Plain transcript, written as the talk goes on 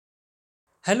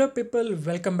Hello people,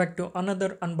 welcome back to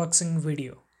another unboxing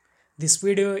video. This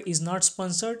video is not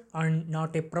sponsored and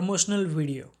not a promotional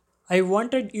video. I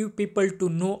wanted you people to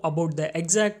know about the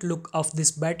exact look of this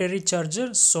battery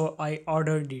charger, so I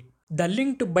ordered it. The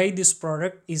link to buy this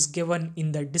product is given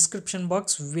in the description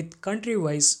box with country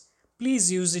wise.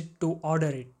 Please use it to order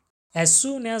it. As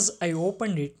soon as I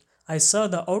opened it, I saw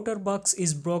the outer box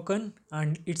is broken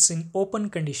and it's in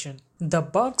open condition. The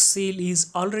box seal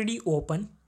is already open.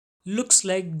 Looks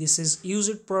like this is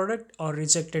used product or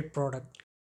rejected product.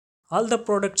 All the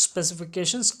product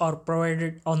specifications are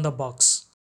provided on the box.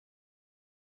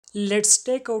 Let's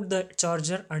take out the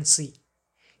charger and see.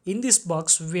 In this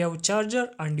box we have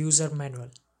charger and user manual.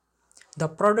 The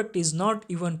product is not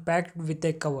even packed with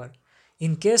a cover.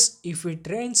 In case if it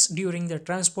rains during the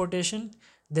transportation,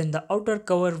 then the outer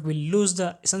cover will lose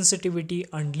the sensitivity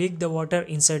and leak the water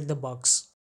inside the box.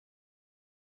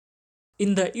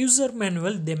 In the user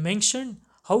manual, they mention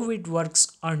how it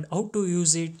works and how to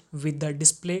use it with the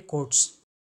display codes.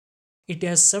 It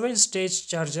has 7-stage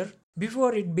charger.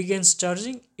 Before it begins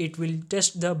charging, it will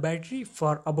test the battery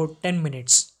for about 10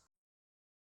 minutes.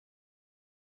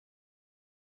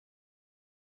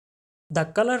 The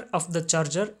color of the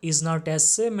charger is not as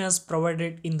same as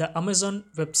provided in the Amazon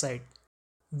website.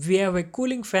 We have a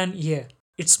cooling fan here.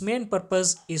 Its main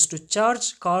purpose is to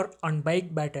charge car and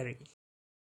bike battery.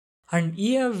 And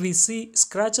here we see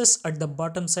scratches at the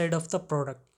bottom side of the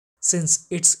product. Since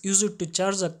it's used to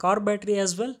charge a car battery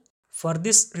as well, for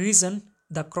this reason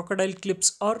the crocodile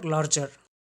clips are larger.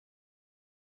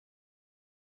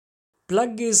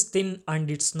 Plug is thin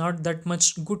and it's not that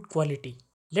much good quality.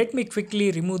 Let me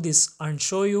quickly remove this and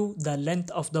show you the length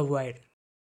of the wire.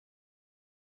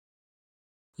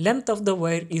 Length of the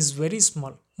wire is very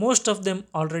small. Most of them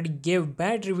already gave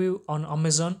bad review on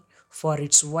Amazon for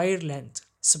its wire length,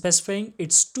 specifying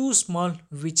it's too small,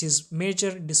 which is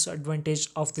major disadvantage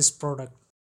of this product.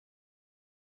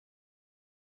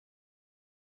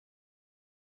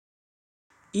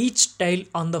 Each tile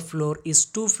on the floor is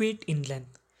 2 feet in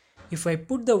length. If I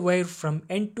put the wire from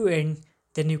end to end,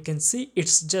 then you can see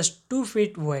it's just 2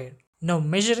 feet wire. Now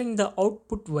measuring the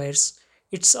output wires,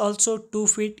 it's also 2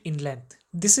 feet in length.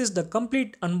 This is the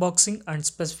complete unboxing and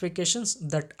specifications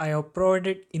that I have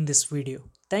provided in this video.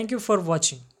 Thank you for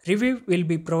watching. Review will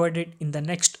be provided in the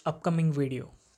next upcoming video.